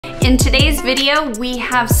In today's video, we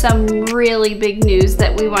have some really big news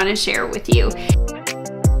that we want to share with you.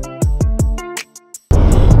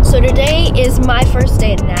 So today is my first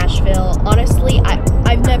day in Nashville. Honestly,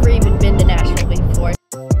 I've never even been to Nashville before.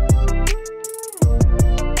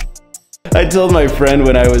 I told my friend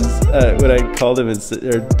when I called him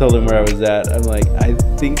or told him where I was at, I'm like, I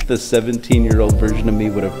think the 17-year-old version of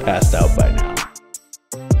me would have passed out by now.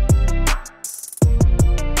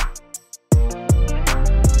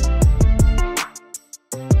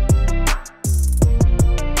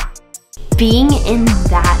 Being in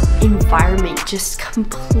that environment just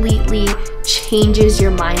completely changes your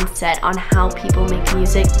mindset on how people make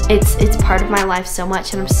music. It's part of my life so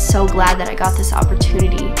much, and I'm so glad that I got this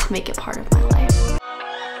opportunity to make it part of my life.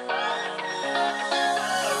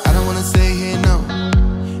 I don't wanna stay here, no.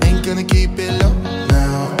 Ain't gonna keep it low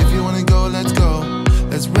now. If you wanna go, let's go.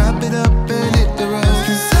 Let's wrap it up and hit the road.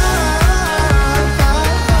 'Cause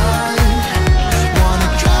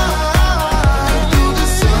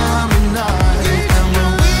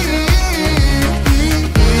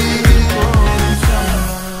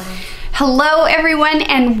Hello everyone,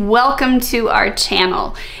 and welcome to our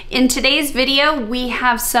channel. In today's video, we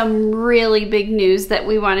have some really big news that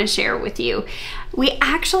we want to share with you. We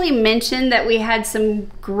actually mentioned that we had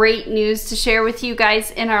some great news to share with you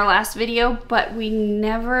guys in our last video, but we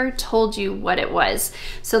never told you what it was.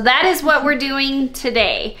 So that is what we're doing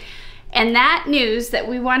today. And that news that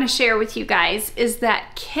we want to share with you guys is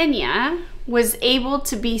that Kenya was able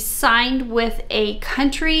to be signed with a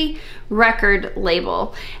country record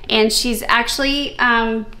label, and she's actually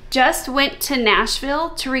just went to Nashville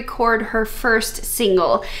to record her first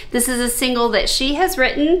single. This is a single that she has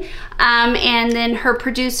written, and then her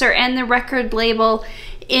producer and the record label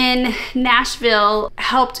in Nashville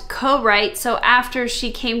helped co-write. So after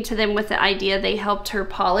she came to them with the idea, they helped her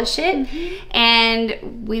polish it.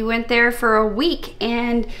 And we went there for a week,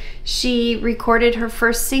 and she recorded her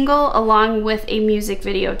first single along with a music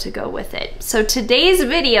video to go with it. So today's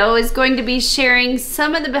video is going to be sharing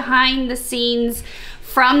some of the behind the scenes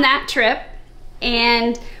from that trip,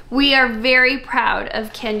 and we are very proud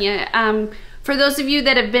of Kenya. For those of you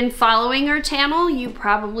that have been following our channel, you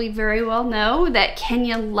probably very well know that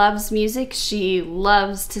Kenya loves music. She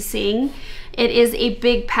loves to sing. It is a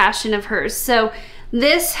big passion of hers. So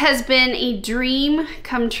this has been a dream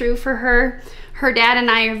come true for her. Her dad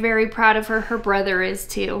and I are very proud of her. Her brother is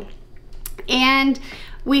too. And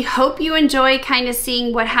we hope you enjoy kind of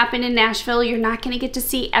seeing what happened in Nashville. You're not going to get to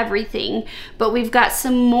see everything, but we've got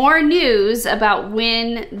some more news about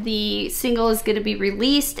when the single is going to be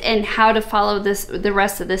released and how to follow the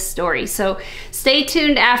rest of this story. So stay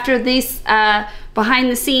tuned after this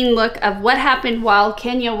behind the scene look of what happened while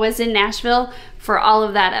Kenya was in Nashville for all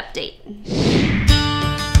of that update.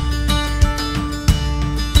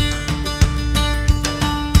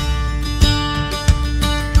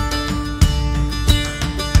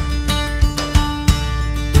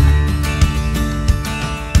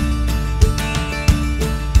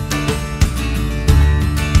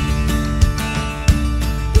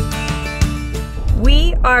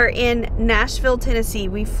 We are in Nashville, Tennessee.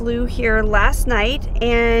 We flew here last night,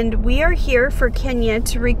 and we are here for Kenya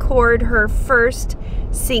to record her first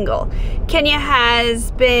single. Kenya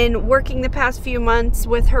has been working the past few months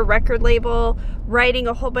with her record label, writing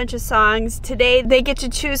a whole bunch of songs. Today they get to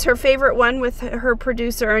choose her favorite one with her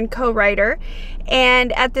producer and co-writer.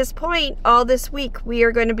 And at this point, all this week, we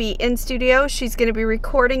are going to be in studio. She's going to be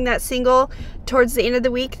recording that single. Towards the end of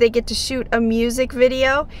the week, they get to shoot a music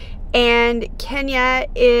video, and Kenya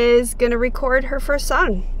is gonna record her first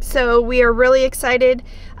song. So we are really excited.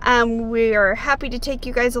 We are happy to take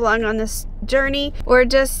you guys along on this journey. We're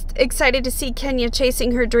just excited to see Kenya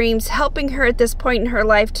chasing her dreams, helping her at this point in her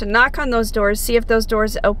life to knock on those doors, see if those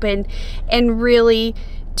doors open, and really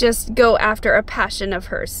just go after a passion of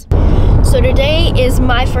hers. So today is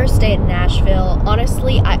my first day in Nashville.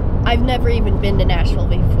 Honestly, I've never even been to Nashville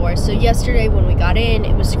before. So yesterday when we got in,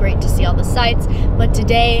 it was great to see all the sights. But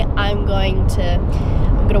today I'm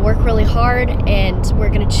gonna work really hard, and we're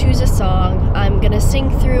gonna choose a song. I'm gonna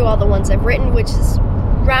sing through all the ones I've written, which is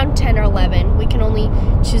around 10 or 11. We can only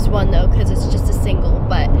choose one though, because it's just a single.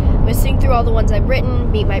 But I'm gonna sing through all the ones I've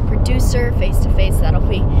written, meet my producer face to face. That'll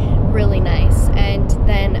be really nice, and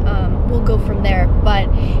then we'll go from there. But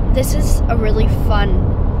this is a really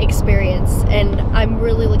fun experience, and I'm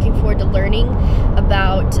really looking forward to learning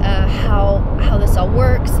about how this all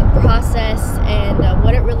works, the process, and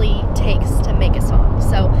what it really takes to make a song.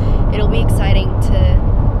 So it'll be exciting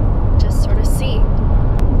to just sort of see.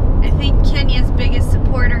 I think Kenya's biggest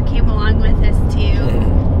supporter came along with us too.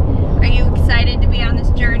 Are you excited to be on this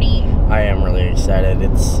journey? I am really excited.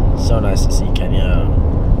 It's so nice to see Kenya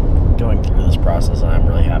going through this process, and I'm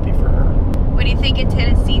really happy for her. What do you think of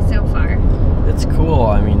Tennessee so far? It's cool.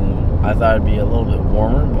 I mean, I thought it'd be a little bit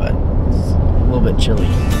warmer, but it's a little bit chilly.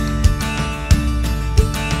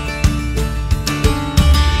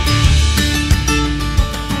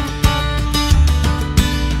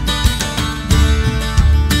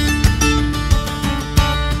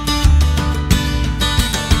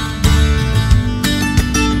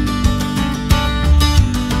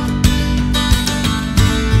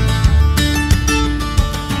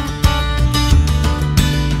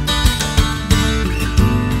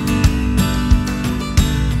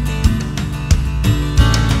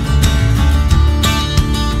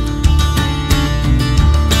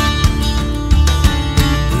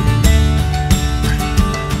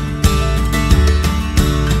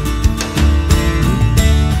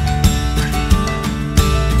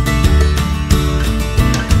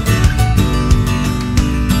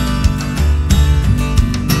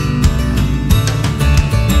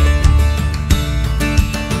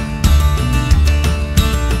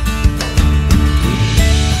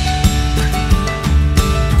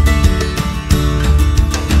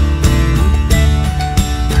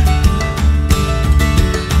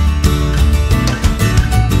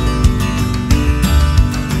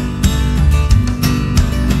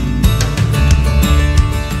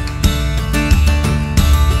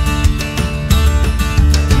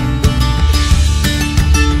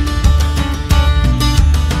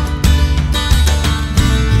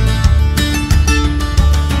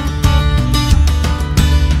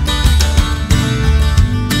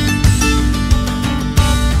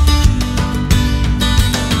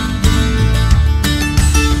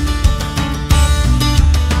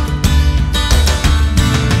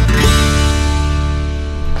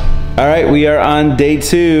 All right, we are on day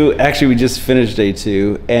 2. Actually, we just finished day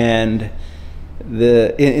 2, and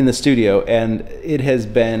in the studio, and it has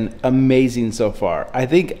been amazing so far. I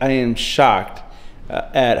think I am shocked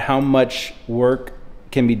at how much work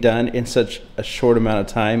can be done in such a short amount of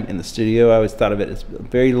time in the studio. I always thought of it as a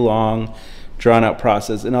very long, drawn-out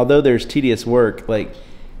process, and although there's tedious work, like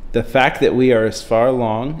the fact that we are as far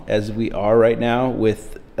along as we are right now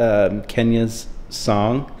with Kenya's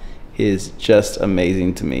song is just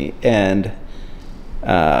amazing to me. And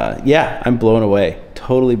yeah, I'm blown away,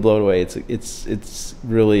 totally blown away. It's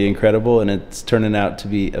really incredible, and it's turning out to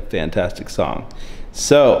be a fantastic song.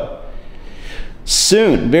 So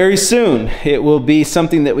soon, very soon, it will be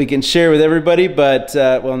something that we can share with everybody, but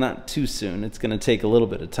well, not too soon. It's going to take a little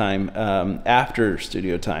bit of time after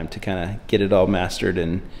studio time to kind of get it all mastered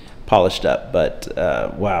and polished up. But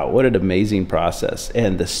wow, what an amazing process.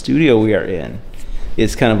 And the studio we are in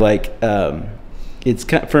is kind of like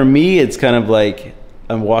for me, it's kind of like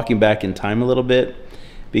I'm walking back in time a little bit,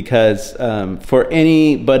 because for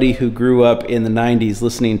anybody who grew up in the 90s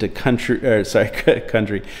listening to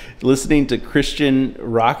listening to Christian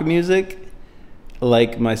rock music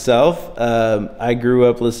like myself, I grew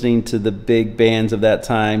up listening to the big bands of that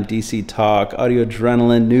time, DC Talk, Audio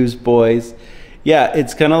Adrenaline, Newsboys. Yeah,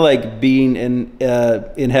 it's kind of like being in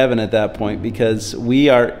heaven at that point, because we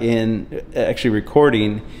are actually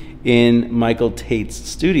recording in Michael Tate's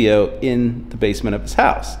studio in the basement of his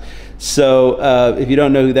house. So if you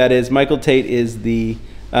don't know who that is, Michael Tate is the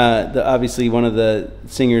obviously one of the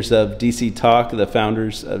singers of DC Talk, the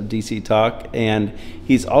founders of DC Talk, and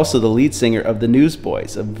he's also the lead singer of the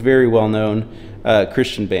Newsboys, a very well-known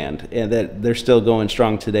Christian band, and that they're still going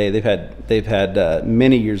strong today. They've had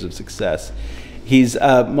many years of success. He's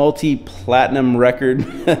a multi-platinum record,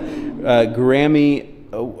 Grammy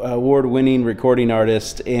award-winning recording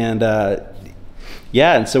artist, and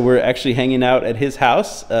yeah, and so we're actually hanging out at his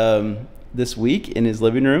house this week in his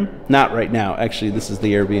living room. Not right now, actually, this is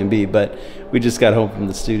the Airbnb, but we just got home from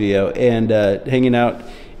the studio, and hanging out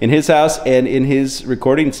in his house and in his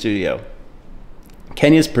recording studio.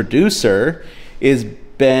 Kenya's producer is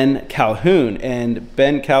Ben Calhoun, and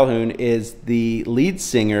Ben Calhoun is the lead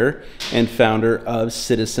singer and founder of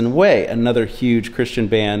Citizen Way, another huge Christian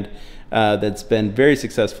band that's been very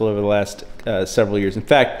successful over the last several years. In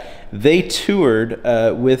fact, they toured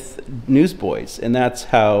with Newsboys, and that's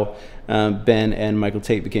how Ben and Michael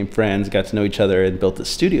Tate became friends, got to know each other, and built a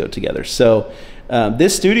studio together. So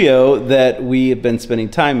this studio that we have been spending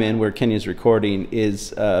time in, where Kenya's recording,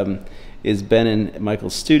 is Ben and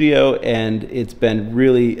Michael's studio, and it's been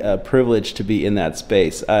really a privilege to be in that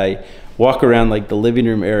space. I walk around like the living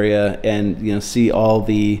room area and see all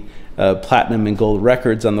the platinum and gold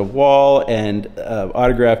records on the wall, and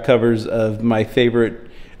autograph covers of my favorite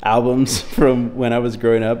albums from when I was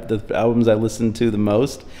growing up, the albums I listened to the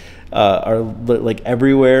most. are like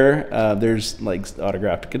everywhere. There's like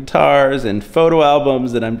autographed guitars and photo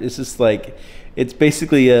albums, and it's just like, it's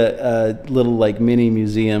basically a little like mini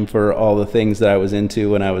museum for all the things that I was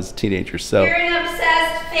into when I was a teenager. So You're an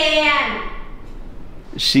obsessed fan.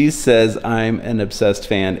 she says I'm an obsessed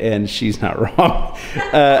fan, and she's not wrong.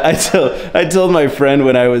 I told my friend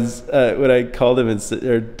when I called him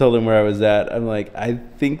or told him where I was at, I'm like, I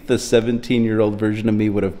think the 17-year-old version of me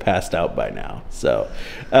would have passed out by now. So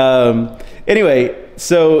anyway,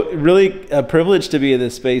 so really a privilege to be in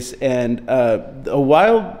this space, and a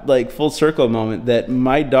wild like full circle moment that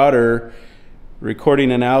my daughter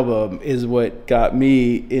recording an album is what got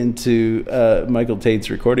me into Michael Tate's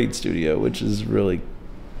recording studio, which is really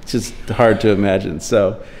just hard to imagine.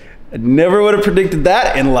 So I never would have predicted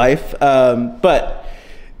that in life. But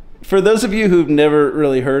for those of you who've never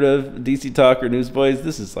really heard of DC Talk or Newsboys,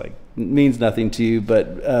 this is like means nothing to you.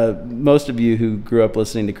 But most of you who grew up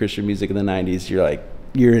listening to Christian music in the 90s,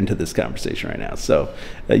 you're into this conversation right now. So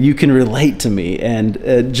you can relate to me.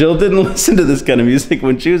 And Jill didn't listen to this kind of music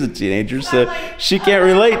when she was a teenager, so she can't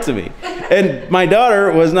relate to me. And my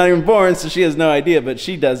daughter was not even born, so she has no idea, but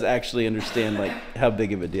she does actually understand like how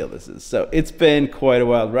big of a deal this is. So it's been quite a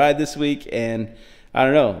wild ride this week, and I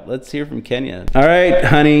don't know, let's hear from Kenya. All right,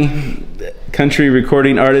 honey, country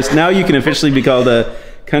recording artist. Now you can officially be called a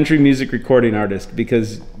country music recording artist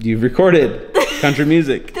because you've recorded country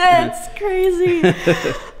music. That's crazy.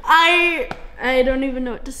 I don't even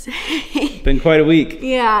know what to say. It's been quite a week.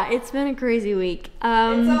 Yeah, it's been a crazy week. It's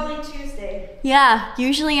only Tuesday. Yeah,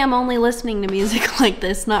 usually I'm only listening to music like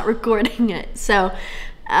this, not recording it. So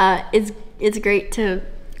it's great to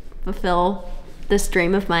fulfill this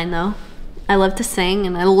dream of mine, though. I love to sing,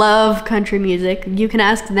 and I love country music. You can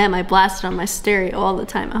ask them. I blast it on my stereo all the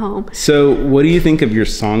time at home. So what do you think of your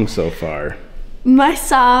song so far? My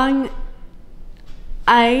song,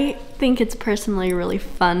 I think it's personally a really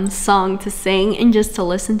fun song to sing and just to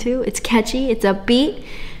listen to. It's catchy, it's upbeat,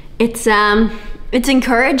 it's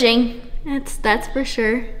encouraging. That's for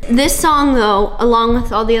sure. This song though, along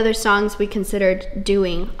with all the other songs we considered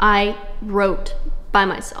doing, I wrote by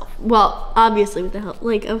myself. Well, obviously with the help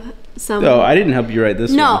like of some. Oh, I didn't help you write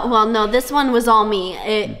this one. No, well, no, this one was all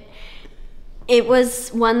me. It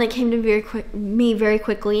was one that came to me very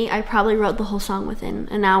quickly. I probably wrote the whole song within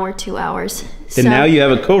an hour, 2 hours. And now you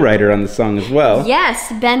have a co-writer on the song as well.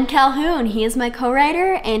 Yes, Ben Calhoun. He is my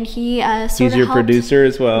co-writer, and he He's your producer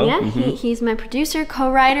as well. Yeah, he's my producer,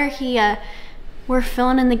 co-writer. We're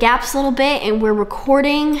filling in the gaps a little bit, and we're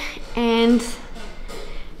recording. And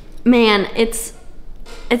man, it's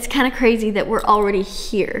kind of crazy that we're already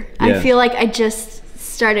here. Yeah. I feel like I just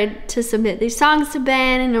started to submit these songs to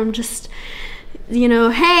Ben, and I'm just, you know,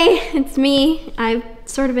 hey, it's me. I'm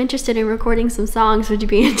sort of interested in recording some songs. Would you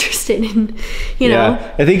be interested in, you know?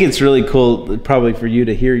 I think it's really cool probably for you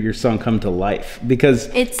to hear your song come to life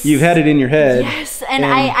because you've had it in your head. Yes, and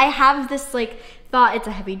I have this like thought, it's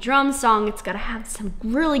a heavy drum song, it's got to have some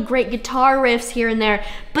really great guitar riffs here and there,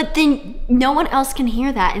 but then no one else can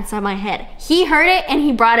hear that inside my head. He heard it and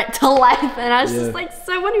he brought it to life, and I was just like,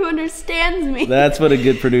 someone who understands me. That's what a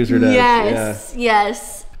good producer does.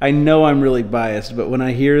 Yes. I know I'm really biased, but when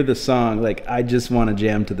I hear the song, like I just want to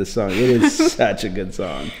jam to the song. It is such a good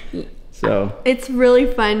song. So it's really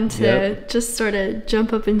fun to just sort of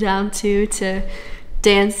jump up and down to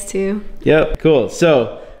dance to. Yep, cool.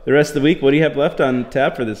 So the rest of the week, what do you have left on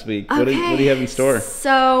tap for this week? What do you have in store?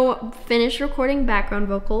 So finish recording background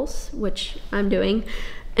vocals, which I'm doing,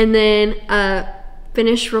 and then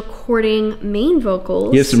finish recording main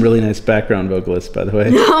vocals. You have some really nice background vocalists, by the way.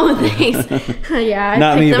 No, thanks. Yeah,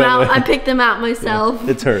 I picked them out myself. Yeah,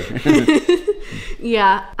 it's her.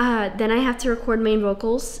 Yeah. Then I have to record main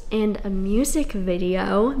vocals and a music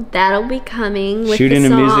video. That'll be coming with Shooting the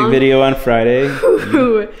song. a music video on Friday.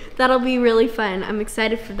 That'll be really fun. I'm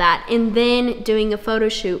excited for that. And then doing a photo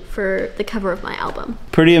shoot for the cover of my album.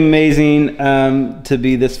 Pretty amazing to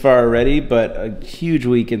be this far already, but a huge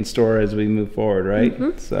week in store as we move forward, right?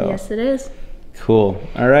 So yes, it is. Cool.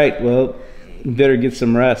 All right. Well, you better get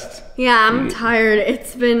some rest. Yeah, I'm tired.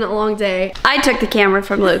 It's been a long day. I took the camera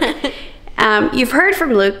from Luke. You've heard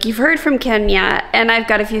from Luke, you've heard from Kenya, and I've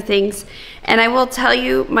got a few things. And I will tell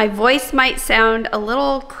you, my voice might sound a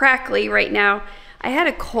little crackly right now. I had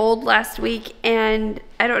a cold last week, and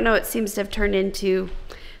I don't know, it seems to have turned into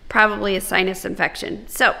probably a sinus infection.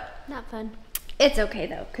 So, not fun. It's okay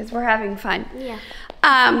though, because we're having fun. Yeah.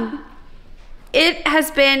 It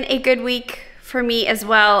has been a good week for me as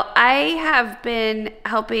well. I have been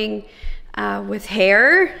helping with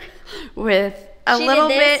hair, with a little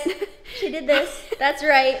bit. She did this. That's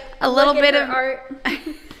right. A little bit of art.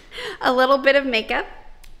 a little bit of makeup,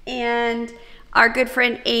 And our good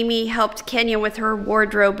friend Amy helped Kenya with her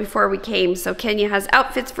wardrobe before we came. So Kenya has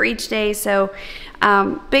outfits for each day. So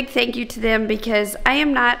big thank you to them, because I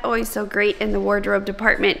am not always so great in the wardrobe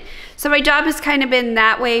department. So my job has kind of been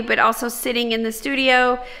that way, but also sitting in the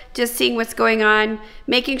studio, just seeing what's going on,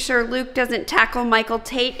 making sure Luke doesn't tackle Michael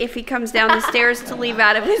Tate if he comes down the stairs to leave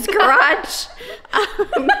out of his garage.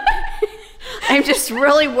 I'm just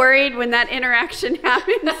really worried when that interaction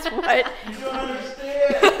happens. What? You don't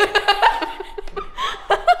understand.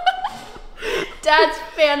 Dad's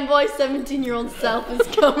fanboy 17-year-old self is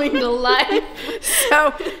coming to life.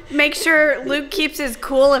 So make sure Luke keeps his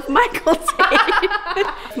cool if Michael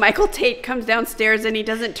Tate comes downstairs and he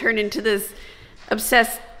doesn't turn into this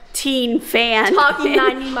obsessed teen fan. Talking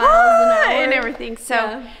 90 miles an hour. And everything.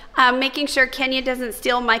 So making sure Kenya doesn't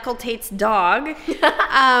steal Michael Tate's dog.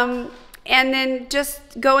 And then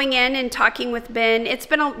just going in and talking with Ben. It's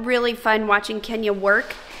been a really fun watching Kenya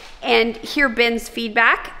work and hear Ben's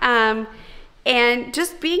feedback. And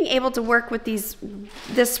just being able to work with this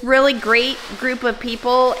really great group of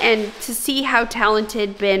people and to see how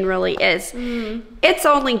talented Ben really is. It's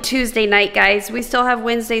only Tuesday night, guys. We still have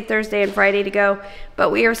Wednesday, Thursday, and Friday to go.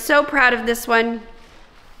 But we are so proud of this one.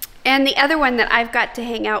 And the other one that I've got to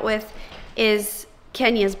hang out with is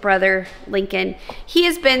Kenya's brother, Lincoln. He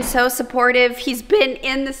has been so supportive. He's been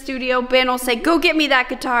in the studio. Ben will say, "Go get me that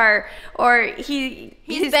guitar," or he's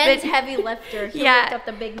Ben's heavy lifter. He'll lift up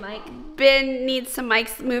the big mic. Ben needs some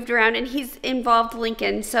mics moved around, and he's involved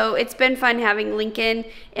Lincoln. So it's been fun having Lincoln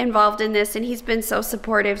involved in this, and he's been so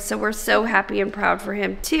supportive. So we're so happy and proud for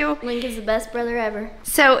him too. Lincoln's the best brother ever.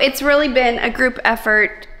 So it's really been a group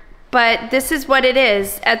effort. But this is what it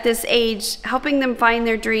is at this age, helping them find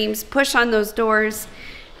their dreams, push on those doors,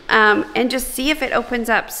 and just see if it opens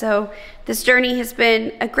up. So this journey has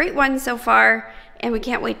been a great one so far, and we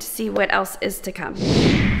can't wait to see what else is to come.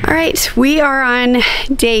 All right, we are on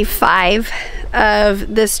day 5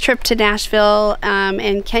 of this trip to Nashville,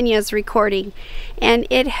 and Kenya's recording, and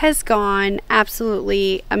it has gone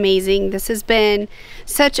absolutely amazing. This has been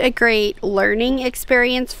such a great learning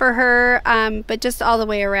experience for her, but just all the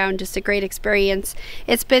way around, just a great experience.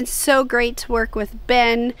 It's been so great to work with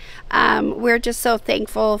Ben. We're just so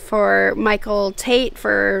thankful for Michael Tate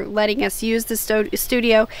for letting us use the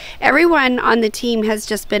studio. Everyone on the team has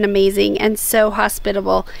just been amazing and so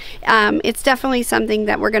hospitable. It's definitely something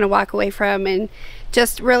that we're going to walk away from and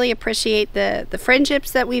just really appreciate the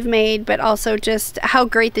friendships that we've made, but also just how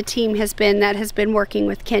great the team has been that has been working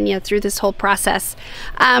with Kenya through this whole process.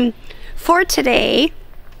 For today,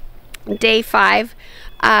 day 5,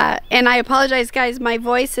 and I apologize, guys, my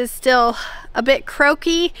voice is still a bit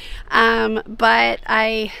croaky, but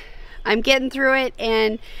I'm getting through it,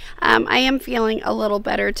 and I am feeling a little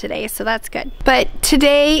better today, so that's good. But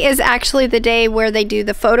today is actually the day where they do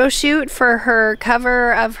the photo shoot for her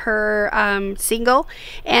cover of her single,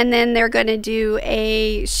 and then they're going to do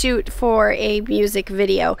a shoot for a music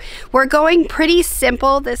video. We're going pretty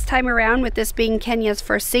simple this time around, with this being Kenya's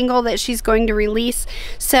first single that she's going to release.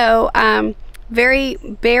 So very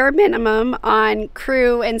bare minimum on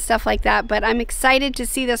crew and stuff like that, but I'm excited to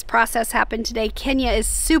see this process happen today. Kenya is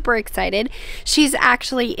super excited. She's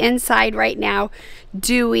actually inside right now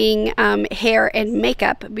doing hair and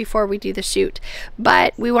makeup before we do the shoot,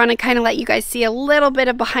 but we want to kind of let you guys see a little bit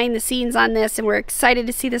of behind the scenes on this, and we're excited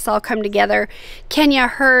to see this all come together. Kenya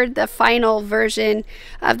heard the final version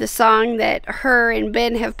of the song that her and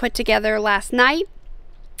Ben have put together last night,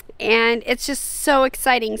 and it's just so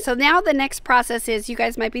exciting. So now the next process is, you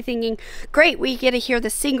guys might be thinking, great, we get to hear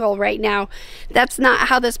the single right now. That's not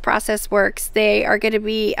how this process works. They are going to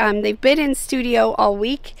be, they've been in studio all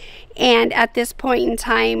week, and at this point in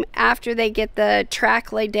time, after they get the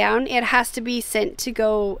track laid down, it has to be sent to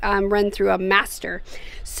go run through a master.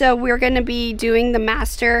 So we're going to be doing the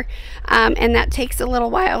master, and that takes a little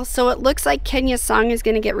while. So it looks like Kenya's song is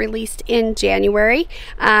going to get released in January,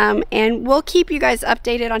 and we'll keep you guys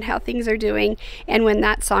updated on how things are doing and when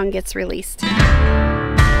that song gets released.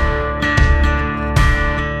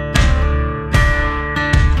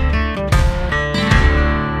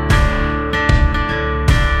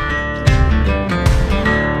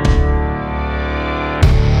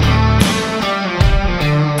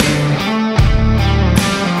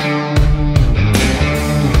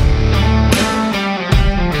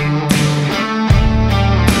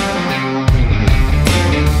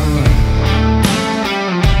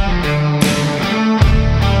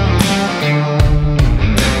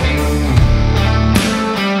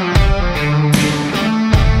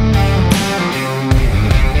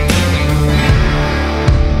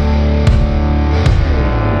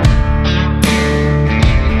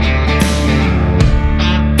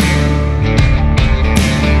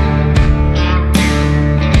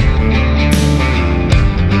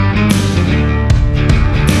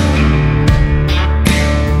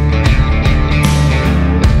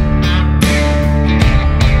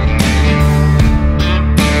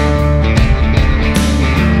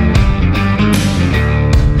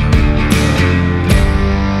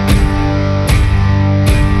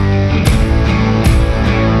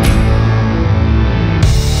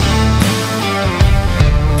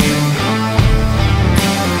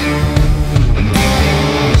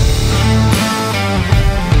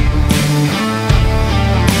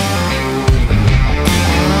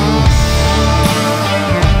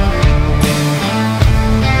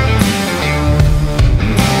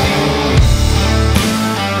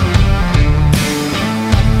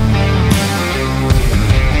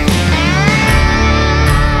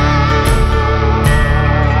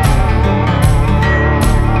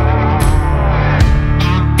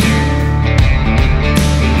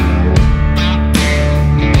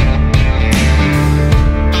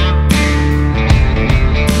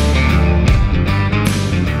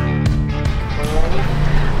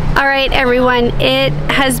 right, everyone, it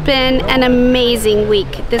has been an amazing week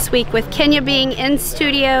this week with Kenya being in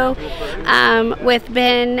studio with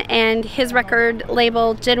Ben and his record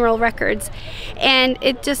label, General Records. And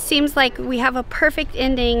it just seems like we have a perfect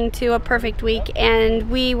ending to a perfect week, and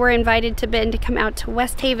we were invited to Ben to come out to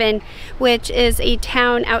West Haven, which is a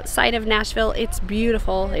town outside of Nashville. It's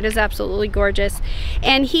beautiful. It is absolutely gorgeous.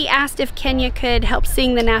 And he asked if Kenya could help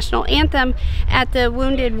sing the national anthem at the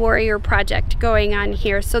Wounded Warrior Project going on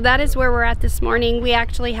here. So that is where we're at this morning. We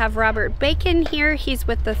actually have Robert Bacon here. He's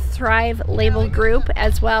with the Thrive label group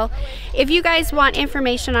as well. If you guys want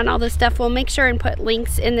information on all this stuff, we'll make sure and put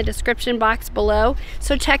links in the description box below,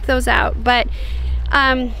 so check those out. But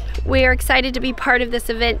we are excited to be part of this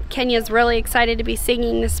event. Kenya's really excited to be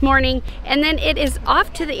singing this morning, and then it is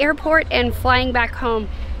off to the airport and flying back home.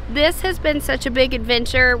 This has been such a big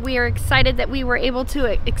adventure. We are excited that we were able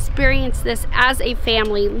to experience this as a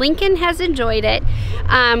family. Lincoln has enjoyed it.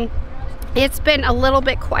 It's been a little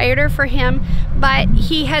bit quieter for him, but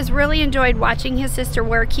he has really enjoyed watching his sister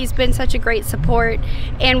work. He's been such a great support,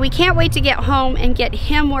 and we can't wait to get home and get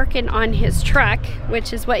him working on his truck,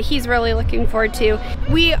 which is what he's really looking forward to.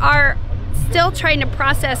 We are still trying to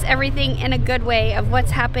process everything in a good way of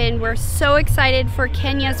what's happened. We're so excited for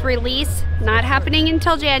Kenya's release, not happening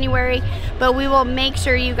until January, but we will make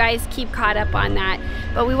sure you guys keep caught up on that.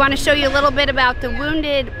 But we want to show you a little bit about the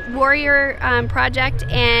Wounded Warrior Project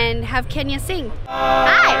and have Kenya sing.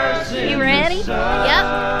 Hi, you ready? Yep.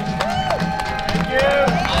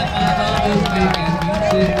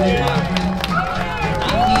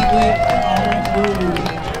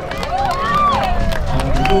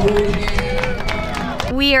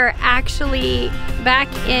 We are actually back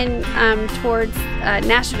in towards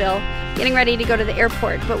Nashville, getting ready to go to the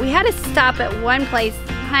airport, but we had to stop at one place.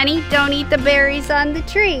 Honey, don't eat the berries on the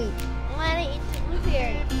tree. I want to eat the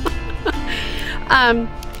blueberries.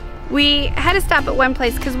 We had to stop at one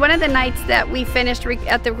place because one of the nights that we finished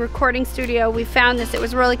at the recording studio, we found this. It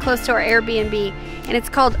was really close to our Airbnb, and it's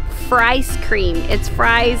called Fries Cream. It's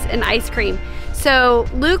fries and ice cream. So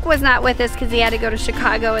Luke was not with us because he had to go to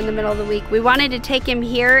Chicago in the middle of the week. We wanted to take him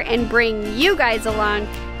here and bring you guys along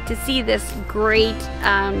to see this great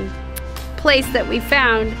place that we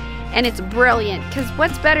found, and it's brilliant because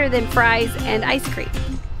what's better than fries and ice cream?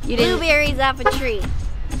 You didn't? Blueberries off a tree.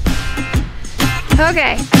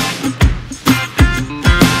 Okay.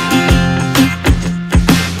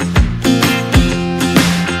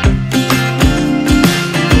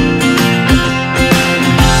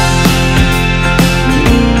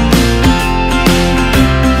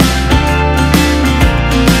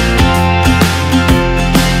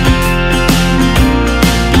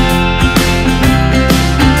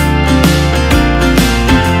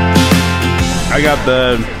 I got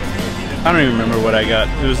I don't even remember what I got.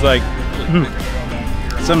 It was like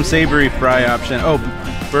some savory fry option. Oh,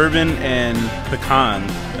 bourbon and pecan,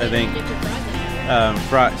 I think.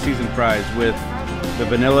 Seasoned fries with the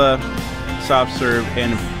vanilla soft serve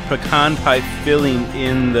and pecan pie filling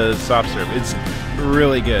in the soft serve. It's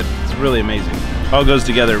really good. It's really amazing. All goes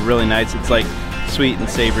together really nice. It's like sweet and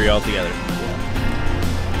savory all together.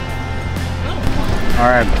 All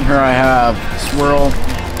right, here I have swirl,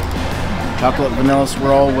 chocolate vanilla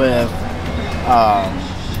swirl with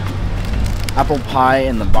apple pie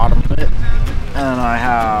in the bottom of it, and I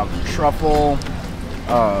have truffle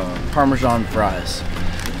Parmesan fries,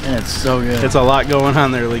 and it's so good. It's a lot going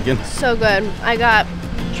on there, Lincoln. So good. I got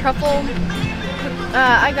truffle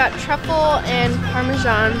and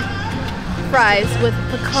Parmesan fries with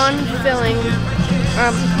pecan filling,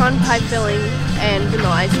 pecan pie filling, and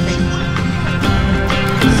vanilla ice cream.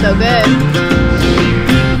 So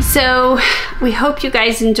good. So we hope you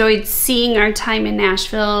guys enjoyed seeing our time in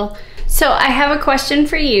Nashville. So I have a question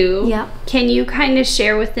for you. Yeah. Can you kind of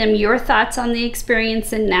share with them your thoughts on the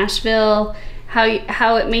experience in Nashville,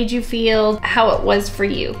 how it made you feel, how it was for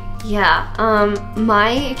you? Yeah,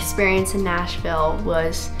 my experience in Nashville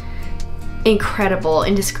was incredible,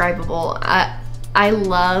 indescribable. I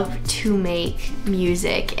love to make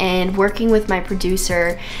music, and working with my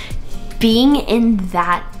producer, being in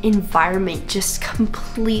that environment just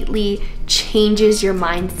completely changes your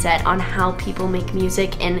mindset on how people make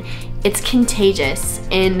music, and it's contagious.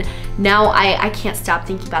 And now I can't stop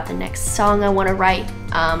thinking about the next song I want to write,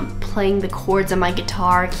 playing the chords on my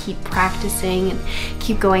guitar, keep practicing and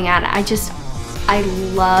keep going at it. I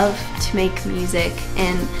love to make music,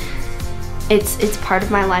 and it's part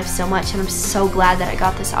of my life so much, and I'm so glad that I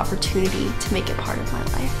got this opportunity to make it part of my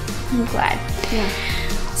life. I'm glad. Yeah.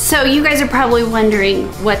 So you guys are probably wondering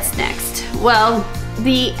what's next. Well,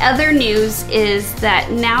 The other news is that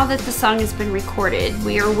now that the song has been recorded,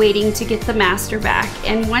 we are waiting to get the master back.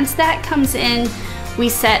 And once that comes in, we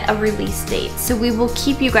set a release date. So we will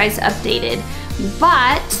keep you guys updated.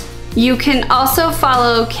 But you can also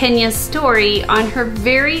follow Kenya's story on her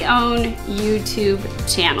very own YouTube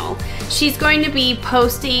channel. She's going to be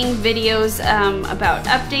posting videos about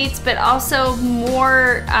updates, but also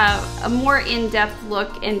a more in-depth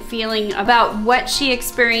look and feeling about what she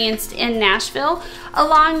experienced in Nashville,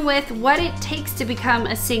 along with what it takes to become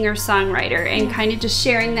a singer-songwriter, and kind of just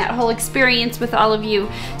sharing that whole experience with all of you.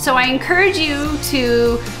 So I encourage you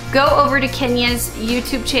to go over to Kenya's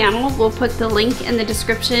YouTube channel. We'll put the link in the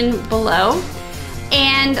description below.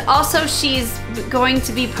 And also she's going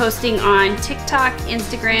to be posting on TikTok,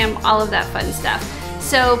 Instagram, all of that fun stuff.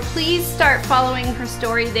 So please start following her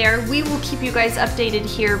story there. We will keep you guys updated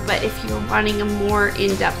here, but if you're wanting a more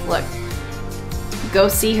in-depth look, go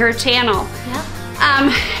see her channel. Yep.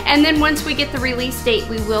 And then once we get the release date,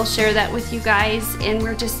 we will share that with you guys, and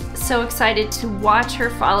we're just so excited to watch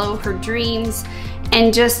her follow her dreams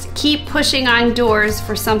and just keep pushing on doors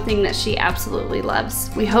for something that she absolutely loves.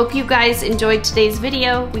 We hope you guys enjoyed today's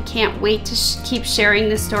video. We can't wait to keep sharing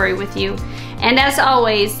this story with you. And as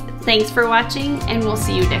always, thanks for watching, and we'll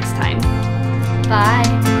see you next time.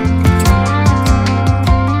 Bye.